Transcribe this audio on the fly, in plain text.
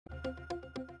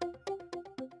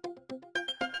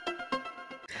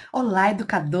Olá,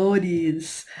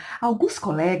 educadores! Alguns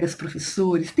colegas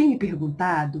professores têm me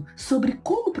perguntado sobre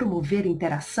como promover a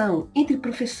interação entre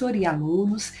professor e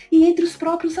alunos e entre os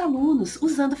próprios alunos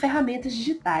usando ferramentas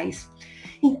digitais.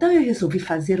 Então eu resolvi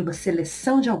fazer uma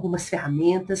seleção de algumas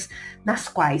ferramentas nas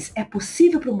quais é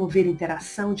possível promover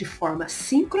interação de forma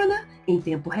síncrona, em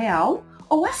tempo real,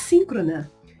 ou assíncrona,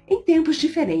 em tempos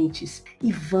diferentes.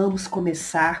 E vamos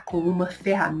começar com uma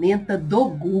ferramenta do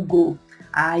Google.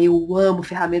 Eu amo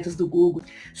ferramentas do Google.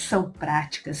 São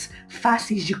práticas,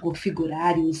 fáceis de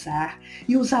configurar e usar,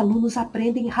 e os alunos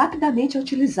aprendem rapidamente a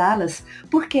utilizá-las,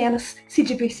 porque elas se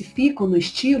diversificam no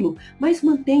estilo, mas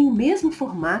mantêm o mesmo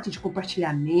formato de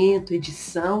compartilhamento,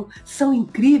 edição, são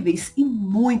incríveis e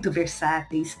muito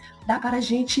versáteis. Dá para a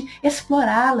gente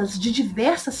explorá-las de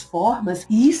diversas formas,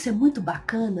 e isso é muito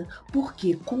bacana,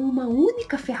 porque com uma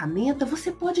única ferramenta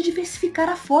você pode diversificar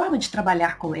a forma de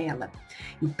trabalhar com ela.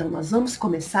 Então nós vamos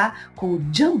começar com o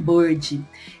Jamboard.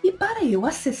 E para eu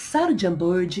acessar o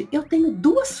Jamboard, eu tenho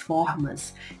duas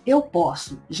formas. Eu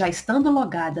posso, já estando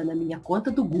logada na minha conta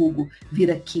do Google,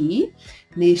 vir aqui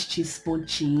nestes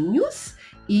pontinhos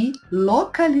e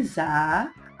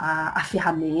localizar a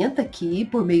ferramenta aqui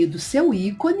por meio do seu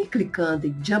ícone, clicando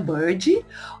em Jamboard,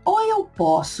 ou eu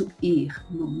posso ir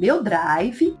no meu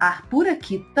Drive, por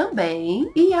aqui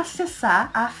também, e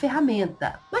acessar a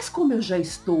ferramenta. Mas como eu já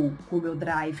estou com o meu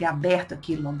Drive aberto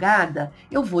aqui, logada,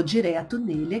 eu vou direto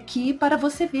nele aqui para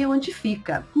você ver onde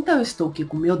fica. Então eu estou aqui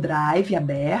com o meu Drive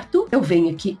aberto, eu venho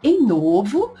aqui em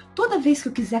novo, toda vez que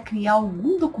eu quiser criar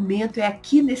algum documento é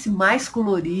aqui nesse mais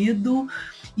colorido.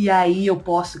 E aí eu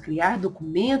posso criar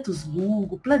documentos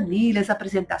Google, planilhas,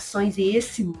 apresentações, e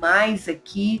esse mais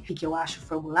aqui, que eu acho o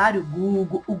formulário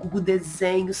Google, o Google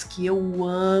Desenhos, que eu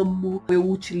amo, eu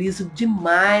utilizo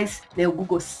demais, né? O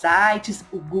Google Sites,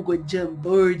 o Google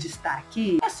Jamboard está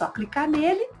aqui. É só clicar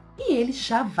nele e ele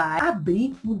já vai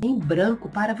abrir em branco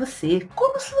para você,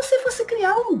 como se você fosse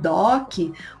criar um doc,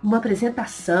 uma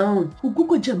apresentação. O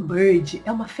Google Jamboard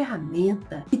é uma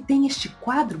ferramenta que tem este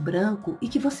quadro branco e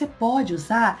que você pode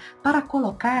usar para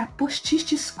colocar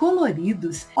post-its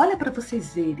coloridos. Olha para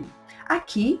vocês verem.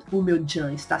 Aqui o meu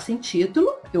Jam está sem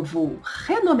título, eu vou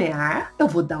renomear, eu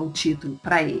vou dar um título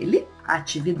para ele,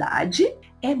 atividade.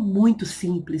 É muito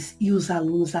simples e os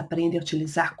alunos aprendem a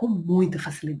utilizar com muita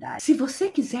facilidade. Se você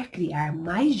quiser criar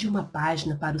mais de uma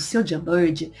página para o seu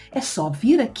Jamboard, é só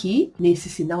vir aqui nesse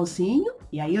sinalzinho,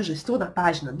 e aí eu já estou na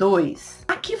página 2.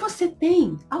 Aqui você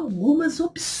tem algumas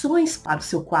opções para o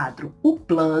seu quadro. O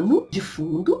plano de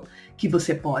fundo, que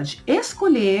você pode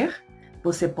escolher,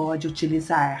 você pode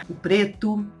utilizar o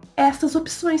preto, essas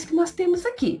opções que nós temos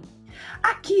aqui.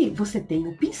 Aqui você tem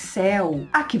o pincel,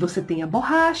 aqui você tem a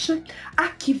borracha,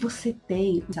 aqui você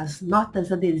tem as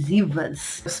notas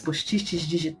adesivas, os post-its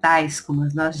digitais, como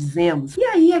nós dizemos. E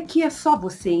aí aqui é só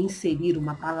você inserir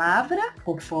uma palavra,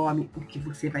 conforme o que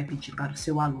você vai pedir para o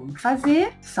seu aluno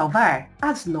fazer, salvar.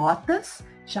 As notas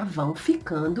já vão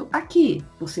ficando aqui.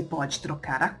 Você pode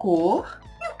trocar a cor.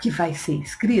 E o que vai ser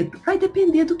escrito vai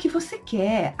depender do que você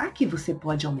quer. Aqui você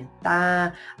pode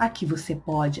aumentar, aqui você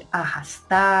pode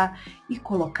arrastar e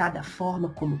colocar da forma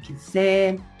como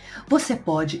quiser. Você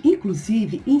pode,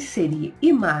 inclusive, inserir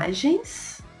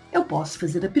imagens. Eu posso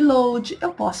fazer upload,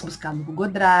 eu posso buscar no Google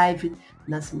Drive,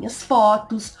 nas minhas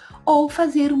fotos, ou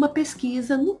fazer uma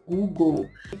pesquisa no Google,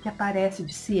 que aparece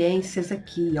de ciências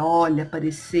aqui. Olha,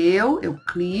 apareceu, eu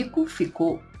clico,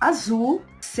 ficou azul,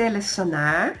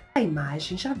 selecionar, a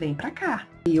imagem já vem para cá.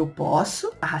 E eu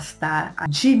posso arrastar,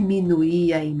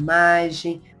 diminuir a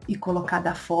imagem e colocar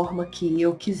da forma que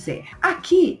eu quiser.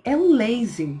 Aqui é um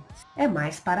laser, é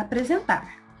mais para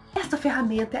apresentar. Esta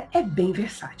ferramenta é bem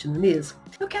versátil, não é mesmo?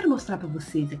 Eu quero mostrar para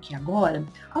vocês aqui agora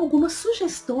algumas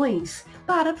sugestões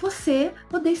para você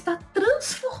poder estar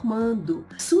transformando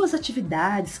suas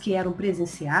atividades que eram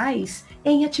presenciais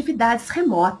em atividades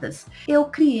remotas. Eu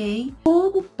criei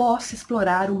como posso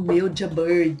explorar o meu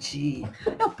Jamboard.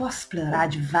 Eu posso explorar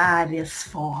de várias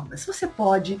formas. Você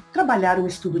pode trabalhar um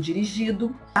estudo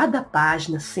dirigido, cada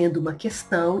página sendo uma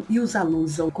questão e os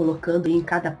alunos vão colocando em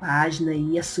cada página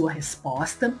aí a sua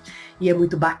resposta. E é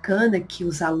muito bacana que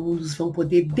os alunos vão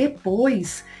poder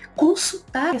depois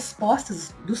consultar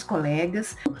respostas dos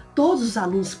colegas. Todos os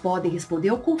alunos podem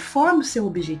responder, ou conforme o seu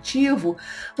objetivo,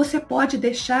 você pode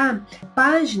deixar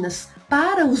páginas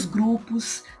para os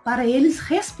grupos, para eles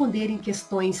responderem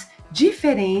questões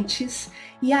diferentes,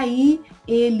 e aí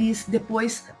eles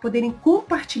depois poderem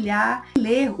compartilhar,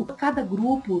 ler o que cada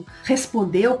grupo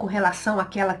respondeu com relação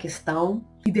àquela questão.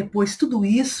 e depois tudo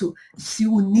isso se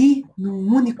unir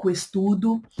num único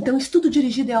estudo. Então, estudo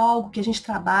dirigido é algo que a gente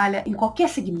trabalha em qualquer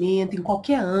segmento, em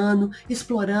qualquer ano,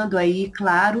 explorando aí,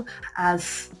 claro,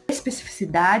 as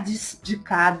especificidades de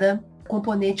cada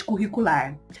componente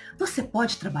curricular. Você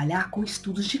pode trabalhar com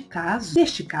estudos de caso.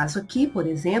 Neste caso aqui, por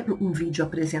exemplo, um vídeo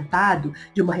apresentado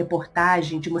de uma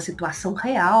reportagem de uma situação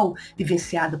real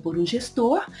vivenciada por um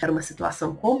gestor. Era uma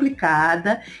situação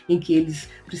complicada em que eles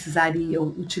precisariam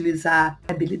utilizar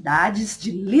habilidades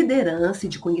de liderança e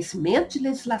de conhecimento de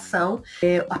legislação.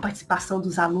 A participação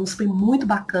dos alunos foi muito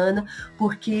bacana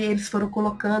porque eles foram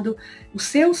colocando os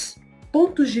seus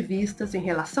pontos de vista em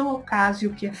relação ao caso e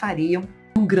o que fariam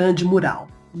um grande mural.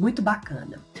 Muito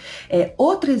bacana.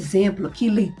 Outro exemplo aqui,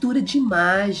 leitura de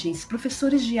imagens.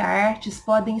 Professores de artes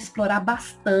podem explorar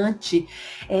bastante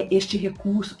este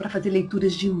recurso para fazer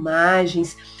leituras de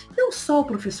imagens. Não só o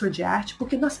professor de arte,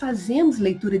 porque nós fazemos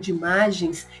leitura de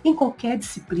imagens em qualquer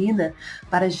disciplina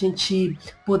para a gente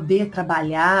poder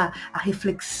trabalhar a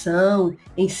reflexão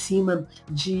em cima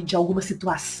de alguma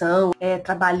situação,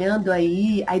 trabalhando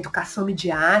aí a educação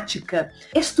midiática,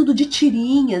 estudo de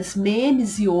tirinhas,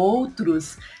 memes e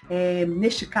outros.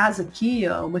 Neste caso aqui,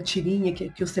 ó, uma tirinha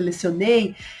que eu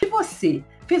selecionei. E você?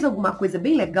 Fez alguma coisa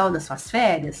bem legal nas suas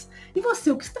férias? E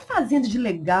você, o que você está fazendo de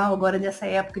legal agora nessa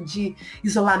época de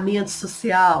isolamento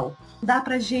social? Dá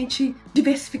pra gente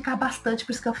diversificar bastante,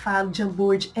 por isso que eu falo,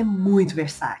 Jamboard é muito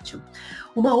versátil.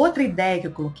 Uma outra ideia que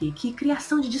eu coloquei aqui,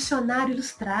 criação de dicionário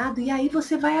ilustrado, e aí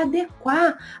você vai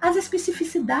adequar as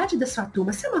especificidades da sua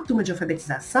turma. Se é uma turma de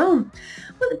alfabetização,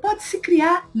 pode-se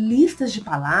criar listas de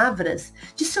palavras,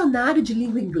 dicionário de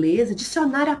língua inglesa,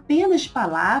 dicionário apenas de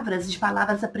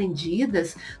palavras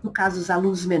aprendidas, no caso dos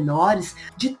alunos menores,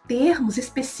 de termos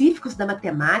específicos da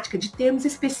matemática, de termos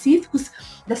específicos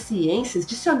das ciências,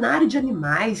 dicionário de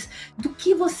animais, do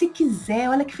que você quiser.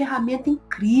 Olha que ferramenta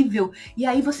incrível! E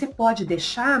aí você pode deixar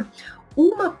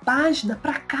uma página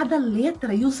para cada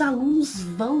letra e os alunos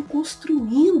vão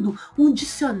construindo um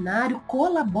dicionário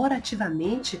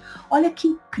colaborativamente. Olha que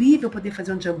incrível poder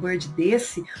fazer um Jamboard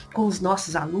desse com os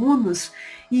nossos alunos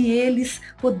e eles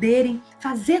poderem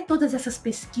fazer todas essas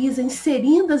pesquisas,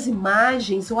 inserindo as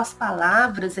imagens ou as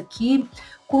palavras aqui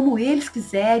como eles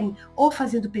quiserem, ou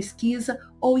fazendo pesquisa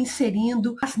ou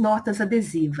inserindo as notas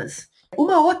adesivas.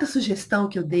 Uma outra sugestão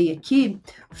que eu dei aqui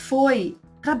foi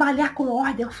trabalhar com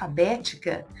ordem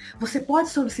alfabética. Você pode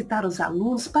solicitar aos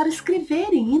alunos para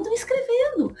escreverem, indo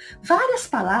escrevendo várias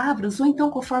palavras, ou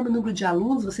então, conforme o número de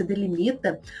alunos, você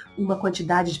delimita uma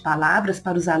quantidade de palavras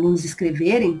para os alunos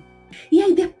escreverem. E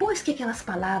aí, depois que aquelas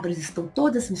palavras estão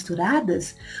todas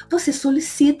misturadas, você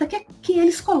solicita que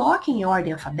eles coloquem em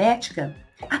ordem alfabética.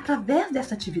 Através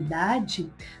dessa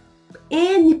atividade,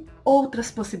 N outras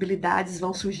possibilidades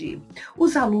vão surgir.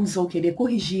 Os alunos vão querer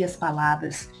corrigir as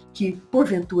palavras que,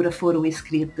 porventura, foram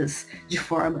escritas de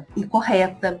forma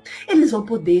incorreta. Eles vão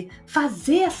poder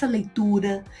fazer essa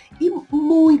leitura e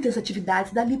muitas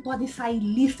atividades. Dali podem sair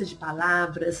listas de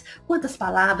palavras, quantas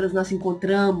palavras nós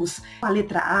encontramos com a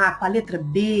letra A, com a letra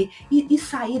B, e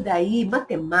sair daí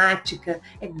matemática,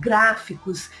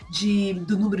 gráficos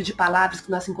do número de palavras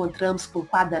que nós encontramos com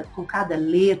cada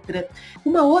letra.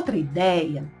 Uma outra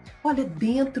ideia, olha,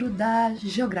 dentro da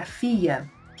geografia,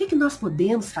 o que nós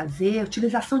podemos fazer?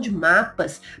 Utilização de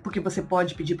mapas, porque você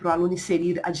pode pedir para o aluno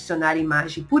inserir, adicionar a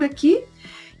imagem por aqui,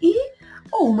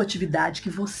 ou uma atividade que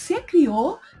você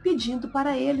criou, pedindo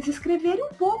para eles escreverem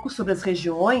um pouco sobre as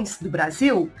regiões do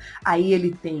Brasil. Aí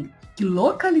ele tem que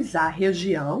localizar a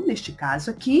região, neste caso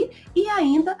aqui, e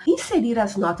ainda inserir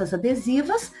as notas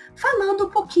adesivas, falando um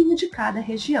pouquinho de cada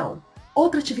região.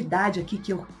 Outra atividade aqui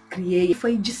que eu criei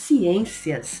foi de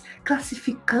ciências,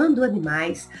 classificando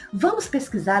animais. Vamos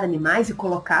pesquisar animais e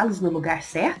colocá-los no lugar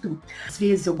certo? Às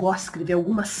vezes eu gosto de escrever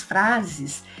algumas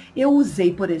frases. Eu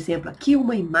usei, por exemplo, aqui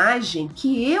uma imagem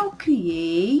que eu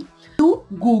criei do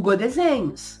Google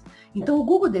Desenhos. Então, o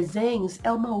Google Desenhos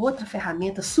é uma outra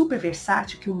ferramenta super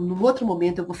versátil, que num outro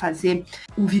momento eu vou fazer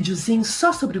um videozinho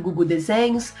só sobre o Google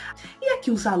Desenhos. E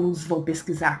aqui os alunos vão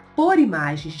pesquisar por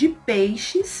imagens de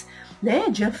peixes,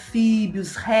 de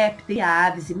anfíbios, répteis,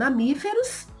 aves e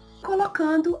mamíferos,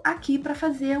 colocando aqui para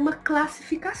fazer uma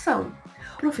classificação.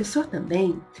 O professor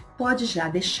também pode já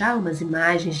deixar umas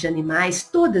imagens de animais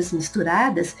todas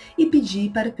misturadas e pedir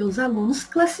para que os alunos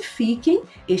classifiquem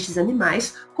estes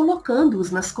animais, colocando-os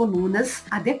nas colunas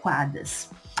adequadas.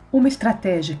 Uma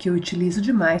estratégia que eu utilizo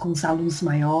demais com os alunos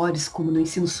maiores, como no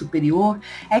ensino superior,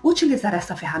 é utilizar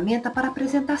essa ferramenta para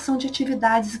apresentação de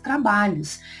atividades e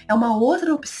trabalhos. É uma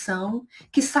outra opção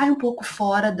que sai um pouco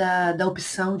fora da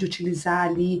opção de utilizar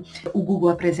ali o Google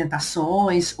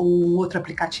Apresentações ou um outro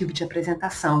aplicativo de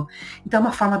apresentação. Então, é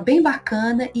uma forma bem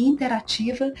bacana e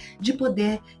interativa de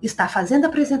poder estar fazendo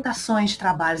apresentações de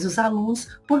trabalhos dos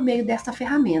alunos por meio desta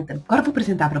ferramenta. Agora eu vou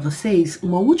apresentar para vocês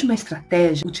uma última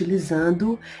estratégia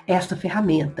utilizando esta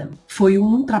ferramenta. Foi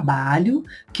um trabalho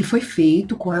que foi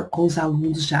feito com os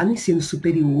alunos já no ensino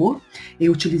superior.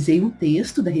 Eu utilizei um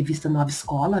texto da revista Nova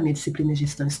Escola, a minha disciplina de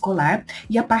gestão escolar,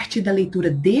 e a partir da leitura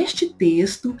deste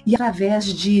texto e através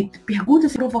de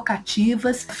perguntas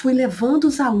provocativas, fui levando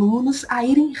os alunos a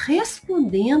irem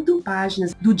respondendo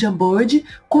páginas do Jamboard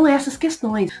com essas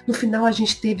questões. No final a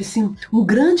gente teve assim, um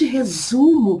grande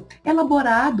resumo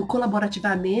elaborado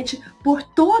colaborativamente por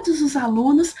todos os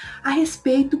alunos a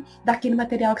respeito daquele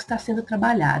material que está sendo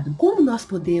trabalhado. Como nós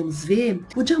podemos ver,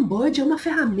 o Jamboard é uma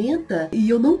ferramenta, e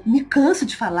eu não me canso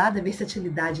de falar da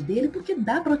versatilidade dele, porque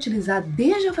dá para utilizar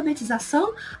desde a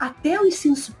alfabetização até o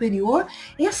ensino superior,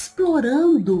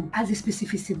 explorando as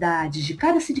especificidades de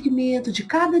cada segmento, de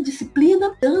cada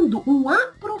disciplina, dando um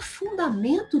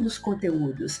aprofundamento nos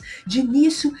conteúdos. De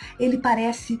início, ele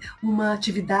parece uma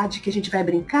atividade que a gente vai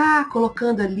brincar,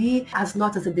 colocando ali as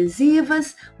notas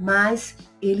adesivas, mas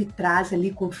ele traz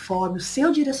ali, conforme o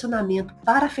seu direcionamento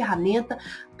para a ferramenta,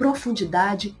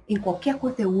 profundidade em qualquer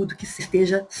conteúdo que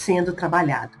esteja sendo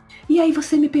trabalhado. E aí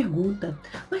você me pergunta,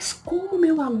 mas como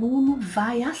meu aluno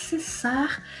vai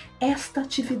acessar esta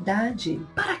atividade?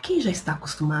 Para quem já está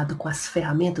acostumado com as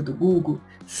ferramentas do Google,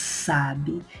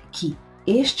 sabe que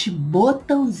este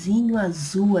botãozinho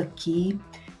azul aqui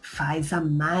faz a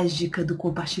mágica do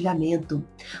compartilhamento.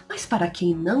 Mas para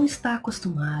quem não está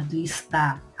acostumado e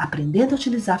está aprendendo a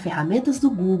utilizar ferramentas do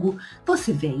Google,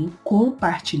 você vem em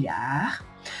compartilhar.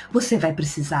 Você vai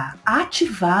precisar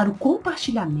ativar o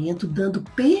compartilhamento, dando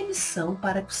permissão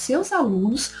para que os seus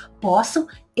alunos possam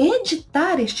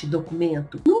editar este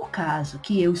documento. No caso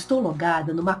que eu estou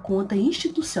logada numa conta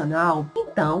institucional,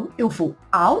 então eu vou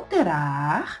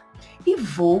alterar e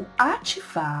vou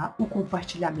ativar o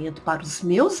compartilhamento para os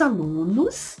meus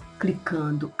alunos,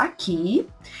 clicando aqui,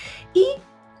 e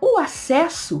o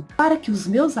acesso para que os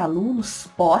meus alunos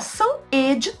possam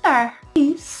editar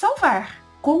e salvar.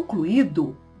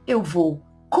 Concluído, eu vou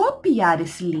copiar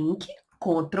esse link,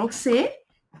 Ctrl C.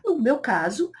 No meu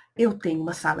caso, eu tenho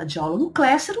uma sala de aula no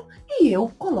Classroom e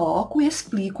eu coloco e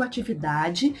explico a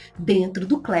atividade dentro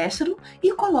do Classroom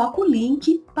e coloco o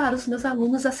link para os meus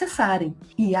alunos acessarem.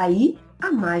 E aí,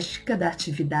 a mágica da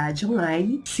atividade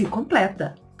online se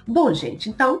completa. Bom, gente,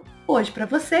 então, hoje para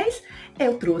vocês,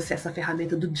 eu trouxe essa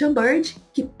ferramenta do Jamboard,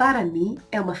 que para mim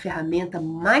é uma ferramenta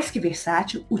mais que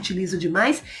versátil, utilizo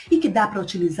demais e que dá para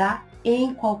utilizar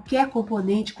em qualquer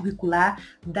componente curricular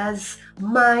das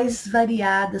mais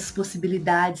variadas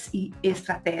possibilidades e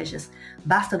estratégias.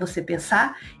 Basta você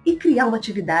pensar e criar uma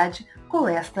atividade com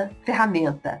esta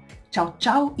ferramenta. Tchau,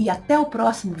 tchau e até o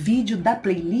próximo vídeo da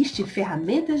playlist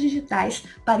Ferramentas Digitais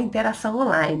para Interação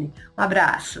Online. Um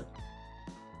abraço!